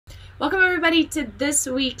Welcome everybody to this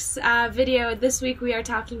week's video. This week we are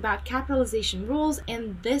talking about capitalization rules,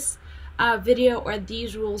 and this video or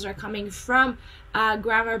these rules are coming from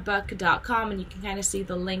grammarbook.com, and you can kind of see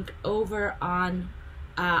the link over on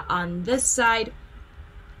this side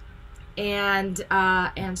and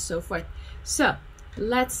so forth. So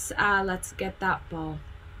let's get that ball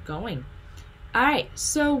going. All right.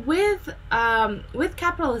 So with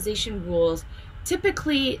capitalization rules,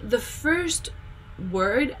 typically the first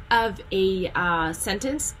word of a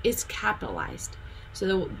sentence is capitalized.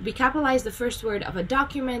 So we capitalize the first word of a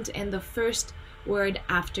document and the first word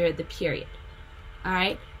after the period. All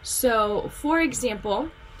right. So for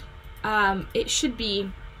example, it should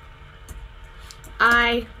be,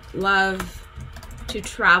 I love to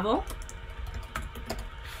travel.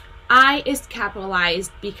 I is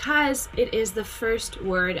capitalized because it is the first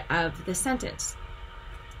word of the sentence.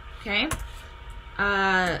 Okay.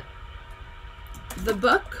 The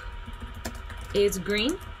book is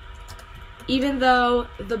green, even though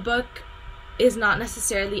the book is not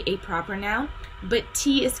necessarily a proper noun, but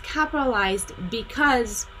T is capitalized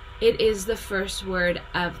because it is the first word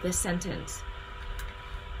of the sentence.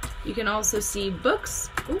 You can also see books,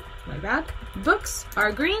 oh my bad, books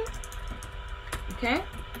are green, okay?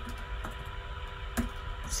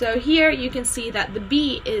 So here you can see that the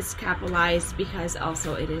B is capitalized because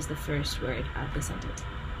also it is the first word of the sentence.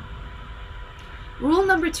 Rule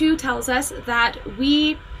number 2 tells us that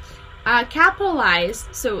we capitalize,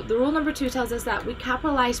 so the rule number 2 tells us that we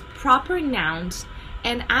capitalize proper nouns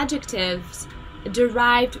and adjectives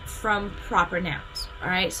derived from proper nouns. All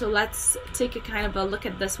right, so let's take a kind of a look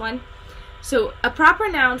at this one. So a proper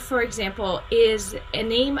noun, for example, is a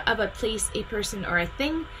name of a place, a person, or a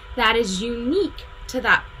thing that is unique to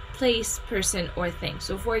that place, person, or thing.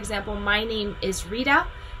 So for example, my name is Rita,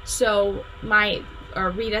 so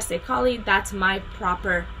Rita Sekali, that's my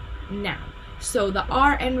proper noun. So the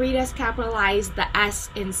R in Rita is capitalized, the S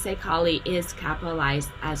in Sekali is capitalized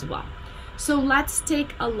as well. So let's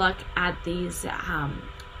take a look at these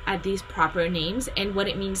proper names and what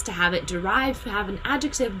it means to have it derived, to have an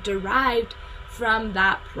adjective derived from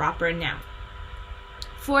that proper noun.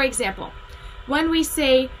 For example, when we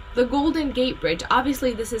say the Golden Gate Bridge,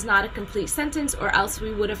 obviously this is not a complete sentence, or else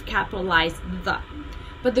we would have capitalized the.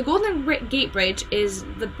 But the Golden Gate Bridge is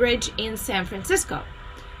the bridge in San Francisco.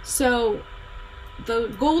 So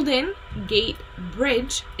the Golden Gate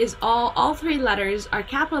Bridge is all three letters are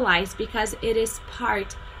capitalized because it is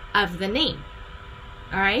part of the name.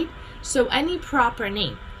 All right? So any proper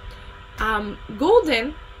name.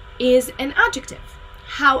 Golden is an adjective.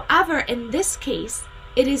 However, in this case,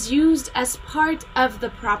 it is used as part of the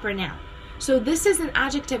proper noun. So this is an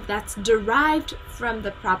adjective that's derived from the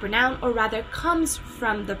proper noun, or rather comes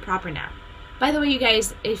from the proper noun. By the way, you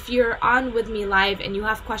guys, if you're on with me live and you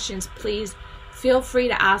have questions, please feel free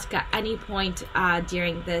to ask at any point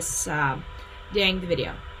during the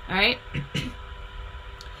video. All right.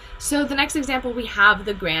 So the next example, we have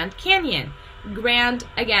the Grand Canyon. Grand,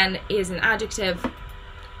 again, is an adjective,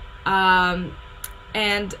 and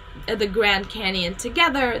the Grand Canyon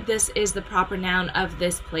together, this is the proper noun of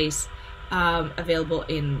this place. Available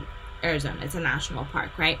in Arizona. It's a national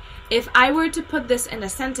park, right? If I were to put this in a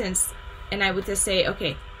sentence and I would just say,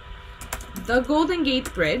 okay, the Golden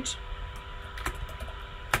Gate Bridge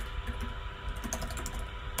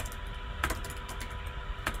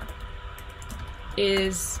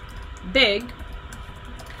is big,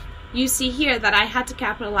 you see here that I had to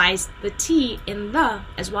capitalize the T in the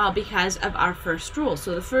as well because of our first rule.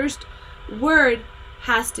 So the first word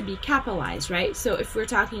has to be capitalized, right? So if we're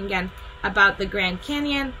talking again about the Grand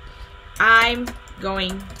Canyon, I'm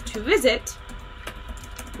going to visit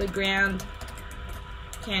the Grand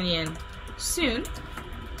Canyon soon.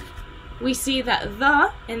 We see that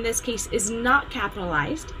the, in this case, is not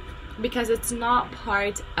capitalized because it's not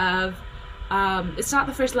part of, it's not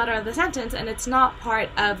the first letter of the sentence, and it's not part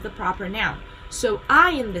of the proper noun. So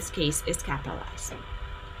I, in this case, is capitalized.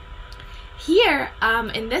 Here,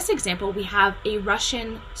 in this example, we have a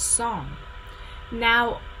Russian song.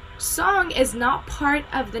 Now, song is not part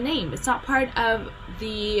of the name. It's not part of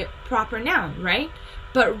the proper noun, right?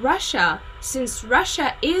 But Russia, since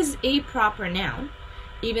Russia is a proper noun,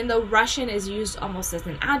 even though Russian is used almost as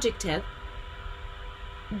an adjective,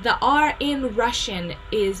 the R in Russian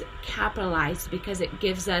is capitalized because it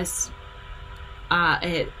gives us,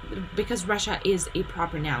 because Russia is a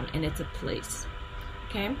proper noun and it's a place,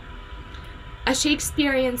 okay? A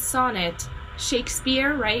Shakespearean sonnet,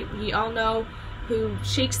 Shakespeare, right? We all know who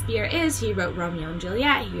Shakespeare is. He wrote Romeo and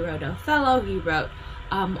Juliet, he wrote Othello, he wrote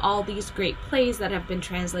all these great plays that have been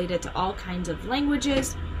translated to all kinds of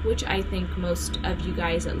languages. which I think most of you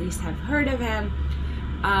guys at least have heard of him.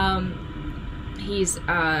 He's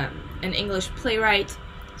an English playwright,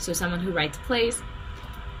 so someone who writes plays.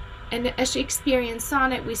 In a Shakespearean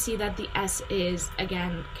sonnet, we see that the S is,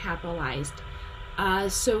 again, capitalized.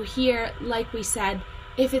 So here, like we said,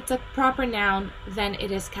 if it's a proper noun, then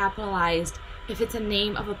it is capitalized. If it's a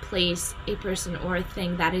name of a place, a person, or a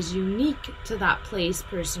thing that is unique to that place,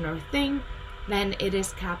 person, or thing, then it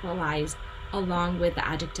is capitalized along with the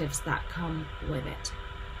adjectives that come with it.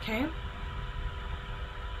 Okay?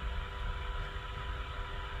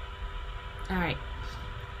 All right.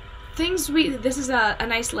 This is a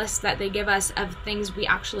nice list that they give us of things we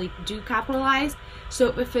actually do capitalize. So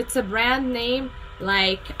if it's a brand name,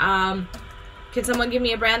 like, can someone give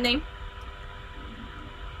me a brand name?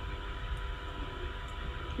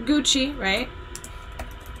 Gucci, right?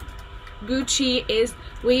 Gucci is,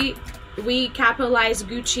 we capitalize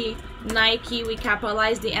Gucci. Nike, we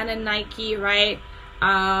capitalize the N in Nike, right?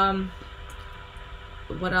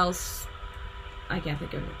 What else? I can't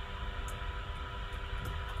think of it.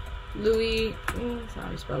 Louis, that's how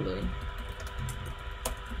you spell Louis.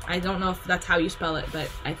 I don't know if that's how you spell it, but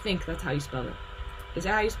I think that's how you spell it. Is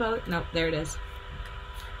that how you spell it? No, there it is.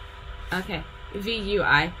 Okay,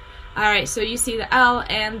 V-U-I. Alright, so you see the L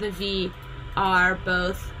and the V are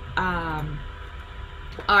both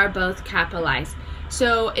capitalized.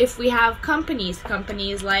 So if we have companies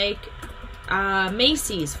like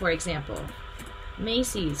Macy's, for example.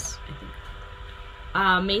 Macy's, I think.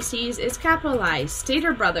 Macy's is capitalized.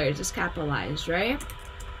 Stater Brothers is capitalized, right?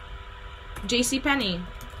 JCPenney.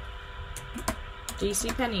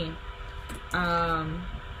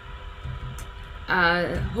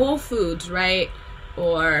 Whole Foods, right?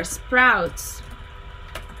 Or Sprouts.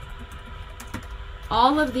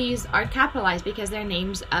 All of these are capitalized because they're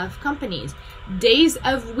names of companies. Days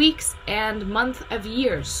of weeks and month of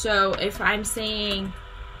years. So if I'm saying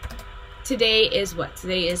today is what?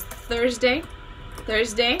 Today is Thursday.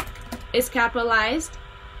 Thursday is capitalized.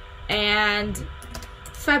 And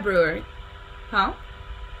February. Huh?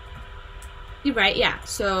 You're right, yeah.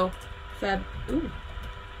 So There.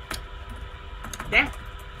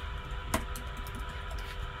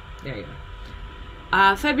 There you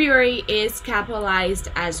go. February is capitalized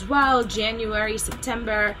as well. January,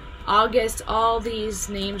 September, August, all these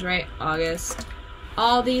names, right? August.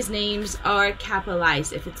 All these names are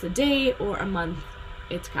capitalized. If it's a day or a month,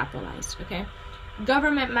 it's capitalized, okay?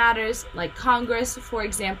 Government matters, like Congress, for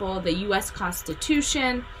example, the U.S.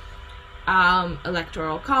 Constitution,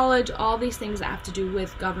 Electoral College, all these things that have to do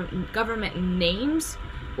with government names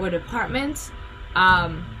or departments,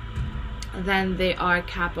 then they are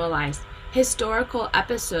capitalized. Historical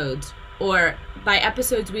episodes, or by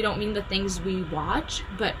episodes we don't mean the things we watch,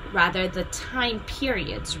 but rather the time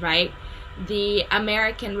periods, right? The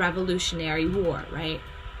American Revolutionary War, right?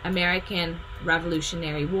 American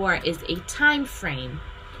Revolutionary War is a time frame.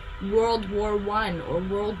 World War I or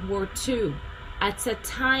World War II, it's a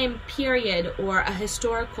time period or a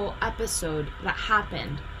historical episode that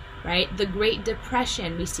happened, right? The Great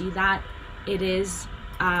Depression, we see that it is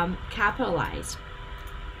capitalized.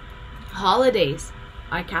 Holidays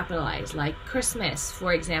are capitalized, like Christmas,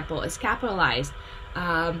 for example, is capitalized.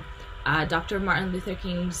 Dr. Martin Luther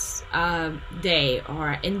King's Day,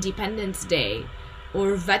 or Independence Day,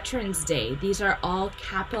 or Veterans Day. These are all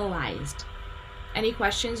capitalized. Any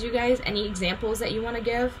questions, you guys? Any examples that you want to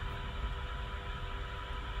give?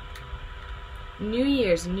 New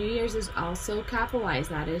Year's. New Year's is also capitalized.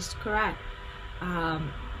 That is correct.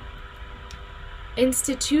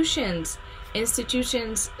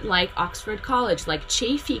 Institutions like Oxford College, like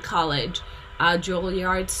Chaffey College,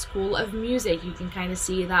 Juilliard School of Music. You can kind of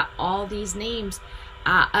see that all these names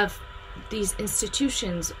of these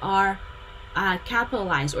institutions are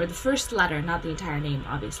capitalized, or the first letter, not the entire name,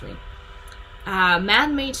 obviously.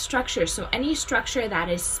 Man-made structure, so any structure that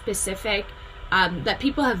is specific, that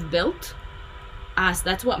people have built, so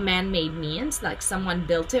that's what man-made means, like someone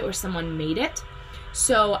built it or someone made it.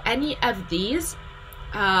 So any of these,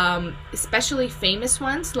 especially famous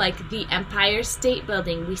ones like the Empire State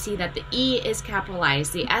Building, we see that the E is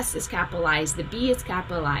capitalized, the S is capitalized, the B is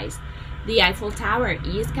capitalized, the Eiffel Tower,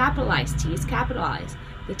 E is capitalized, T is capitalized,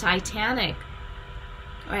 the Titanic,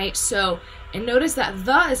 right? So, and notice that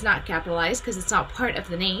the is not capitalized because it's not part of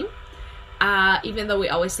the name, even though we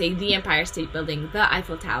always say the Empire State Building, the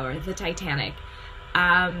Eiffel Tower, the Titanic.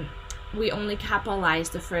 We only capitalize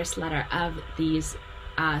the first letter of these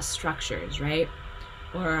structures, right?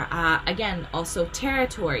 Or again, also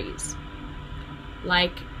territories,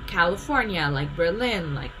 like California, like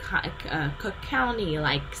Berlin, like Cook County,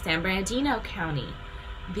 like San Bernardino County.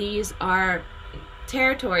 These are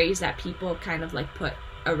territories that people kind of like put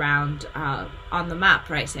around on the map,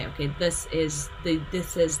 right? Say, okay, this is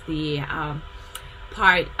the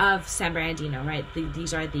part of San Bernardino, right?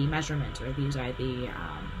 These are the measurements, or these are the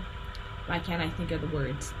why can't I think of the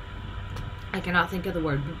words? I cannot think of the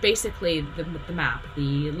word, but basically the map,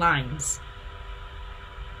 the lines,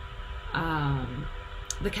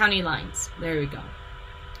 the county lines. There we go.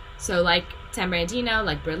 So like San Bernardino,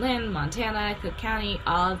 like Berlin, Montana, Cook County,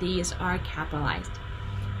 all of these are capitalized.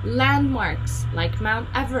 Landmarks like Mount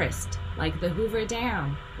Everest, like the Hoover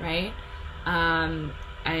Dam, right?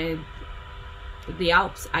 The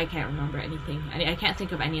Alps, I can't remember anything. I can't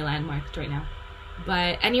think of any landmarks right now.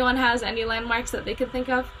 But anyone has any landmarks that they could think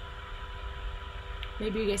of?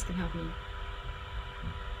 Maybe you guys can help me.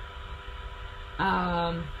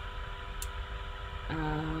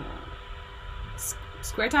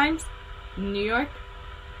 Square Times? New York?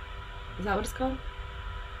 Is that what it's called?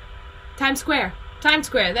 Times Square. Times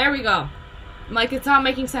Square, there we go. Like, it's not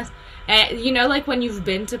making sense. You know, like when you've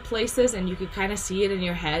been to places and you could kind of see it in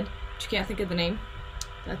your head, but you can't think of the name?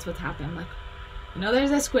 That's what's happened. Like, you know,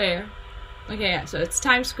 there's a square. Okay, yeah, so it's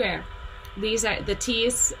Times Square. These are, the T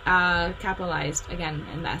is capitalized again,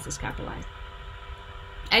 and the S is capitalized.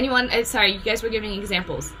 Anyone, sorry, you guys were giving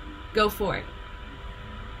examples. Go for it.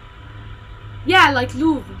 Yeah, like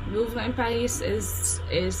Louvre. Louvre in Paris is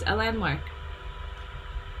a landmark.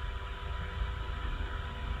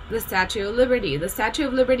 The Statue of Liberty. The Statue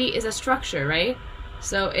of Liberty is a structure, right?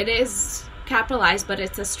 So it is capitalized, but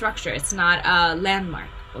it's a structure. It's not a landmark.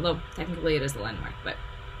 Although technically it is a landmark, but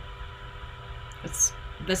it's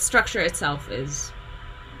the structure itself is,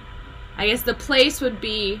 I guess the place would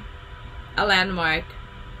be a landmark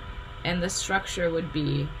and the structure would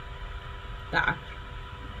be the.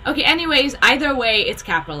 Okay, anyways, either way it's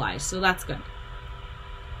capitalized, so that's good.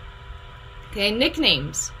 Okay,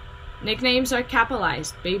 nicknames. Nicknames are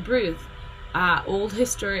capitalized. Babe Ruth, Old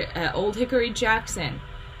Hickory Jackson,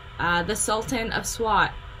 the Sultan of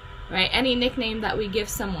Swat, right? Any nickname that we give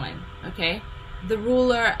someone, okay? The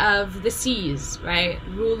ruler of the seas, right?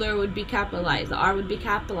 Ruler would be capitalized. The R would be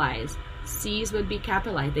capitalized. C's would be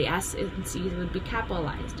capitalized. The S and C's would be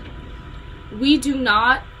capitalized. We do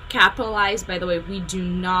not capitalize, by the way, we do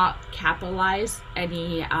not capitalize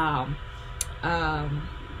any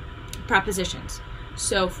prepositions.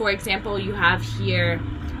 So, for example, you have here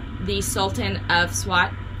the Sultan of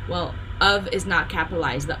Swat. Well, of is not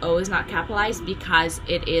capitalized. The O is not capitalized because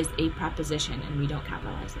it is a preposition, and we don't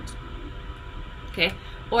capitalize those. Okay,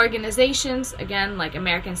 organizations, again, like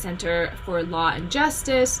American Center for Law and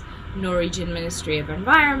Justice, Norwegian Ministry of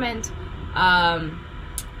Environment,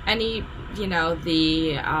 any, you know,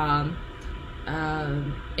 the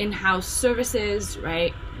in-house services,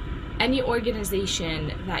 right? Any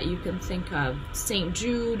organization that you can think of, St.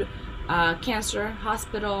 Jude, Cancer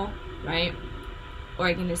Hospital, right?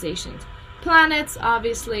 Organizations. Planets,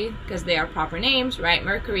 obviously, because they are proper names, right?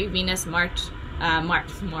 Mercury, Venus, Mars,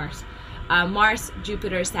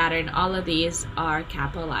 Jupiter, Saturn, all of these are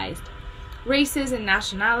capitalized. Races and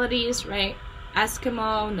nationalities, right?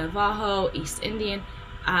 Eskimo, Navajo, East Indian.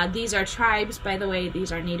 These are tribes, by the way.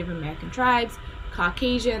 These are Native American tribes.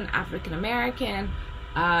 Caucasian, African American,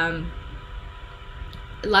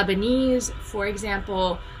 Lebanese, for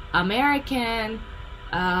example, American,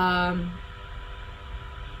 I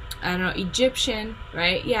don't know, Egyptian,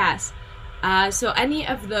 right? Yes. So any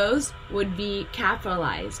of those would be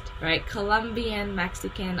capitalized, right? Colombian,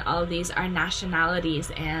 Mexican, all of these are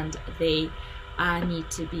nationalities and they need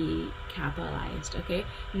to be capitalized, okay?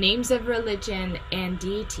 Names of religion and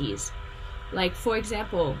deities. Like, for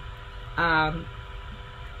example,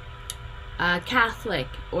 Catholic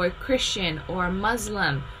or Christian or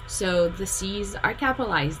Muslim. So the C's are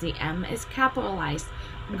capitalized, the M is capitalized.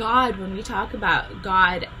 God, when we talk about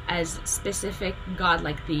God as specific God,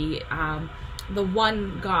 like the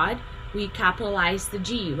one God, we capitalize the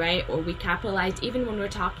G, right? Or we capitalize, even when we're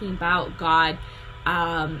talking about God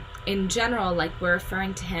in general, like we're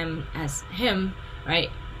referring to him as him, right?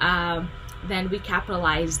 Then we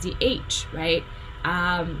capitalize the H, right?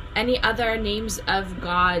 Any other names of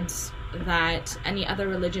gods that any other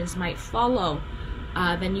religions might follow,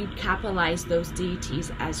 then you'd capitalize those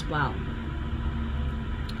deities as well.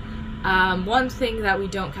 One thing that we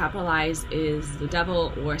don't capitalize is the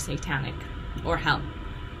devil or satanic or hell.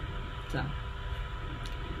 So,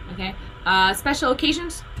 okay. Special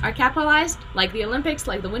occasions are capitalized, like the Olympics,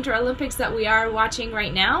 like the Winter Olympics that we are watching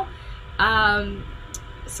right now.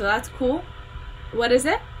 So that's cool. What is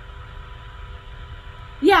it?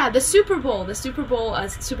 Yeah, the Super Bowl. The Super Bowl,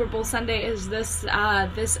 Super Bowl Sunday is this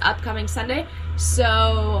upcoming Sunday.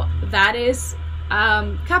 So that is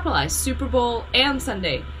capitalized. Super Bowl and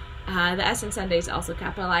Sunday. The S in Sunday is also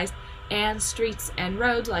capitalized. And streets and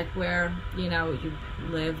roads, like where, you know, you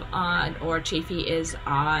live on, or Chafee is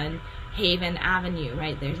on Haven Avenue,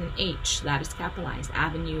 right? There's an H that is capitalized.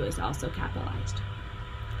 Avenue is also capitalized.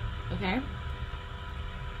 Okay?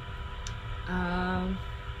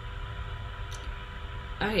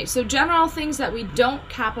 Okay, so general things that we don't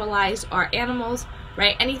capitalize are animals,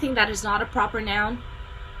 right? Anything that is not a proper noun,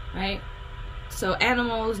 right? So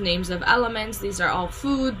animals, names of elements, these are all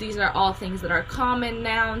food. These are all things that are common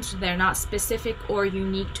nouns. They're not specific or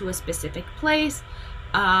unique to a specific place.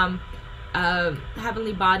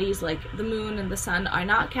 Heavenly bodies like the moon and the sun are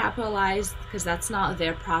not capitalized because that's not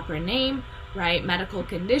their proper name, right? Medical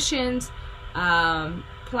conditions,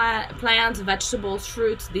 plants, vegetables,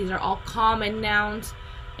 fruits, these are all common nouns.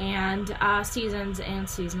 And seasons and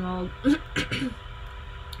seasonal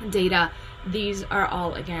data, these are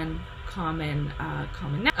all, again, common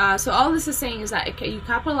nouns. So all this is saying is that you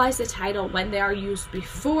capitalize the title when they are used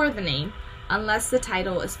before the name, unless the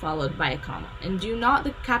title is followed by a comma. And do not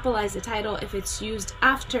capitalize the title if it's used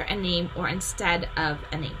after a name or instead of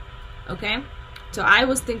a name. Okay? So I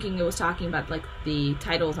was thinking it was talking about like the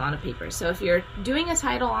titles on a paper. So if you're doing a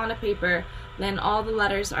title on a paper, then all the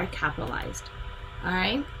letters are capitalized.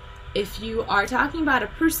 Alright? If you are talking about a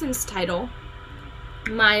person's title,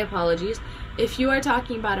 my apologies, if you are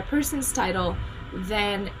talking about a person's title,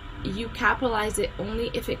 then you capitalize it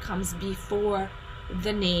only if it comes before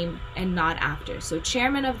the name and not after. So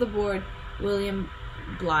chairman of the board, William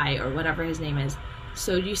Bly, or whatever his name is.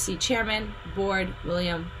 So you see chairman, board,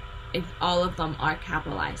 William, all of them are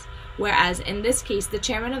capitalized. Whereas in this case, the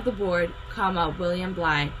chairman of the board, comma, William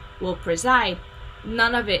Bly, will preside.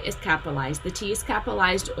 None of it is capitalized. The T is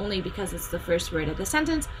capitalized only because it's the first word of the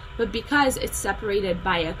sentence, but because it's separated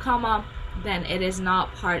by a comma, then it is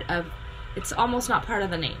not part of, it's almost not part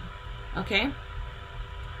of the name. Okay?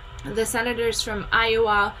 The senators from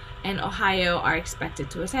Iowa and Ohio are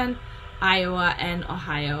expected to attend. Iowa and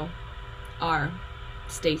Ohio are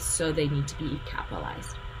states, so they need to be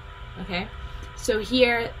capitalized. Okay? So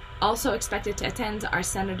here, also expected to attend are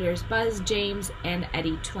Senators Buzz, James, and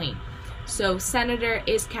Eddie Twain. So senator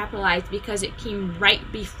is capitalized because it came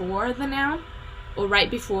right before the noun, or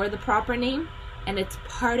right before the proper name, and it's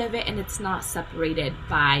part of it and it's not separated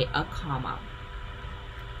by a comma.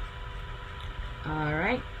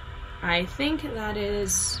 Alright, I think that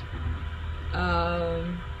is, okay,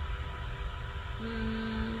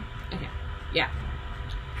 yeah.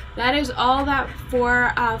 That is all that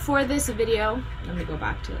for this video. Let me go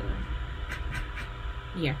back to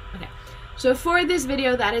here. Okay. So for this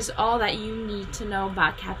video, that is all that you need to know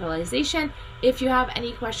about capitalization. If you have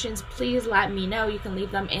any questions, please let me know. You can leave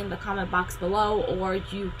them in the comment box below, or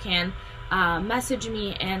you can message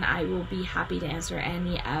me and I will be happy to answer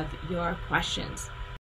any of your questions.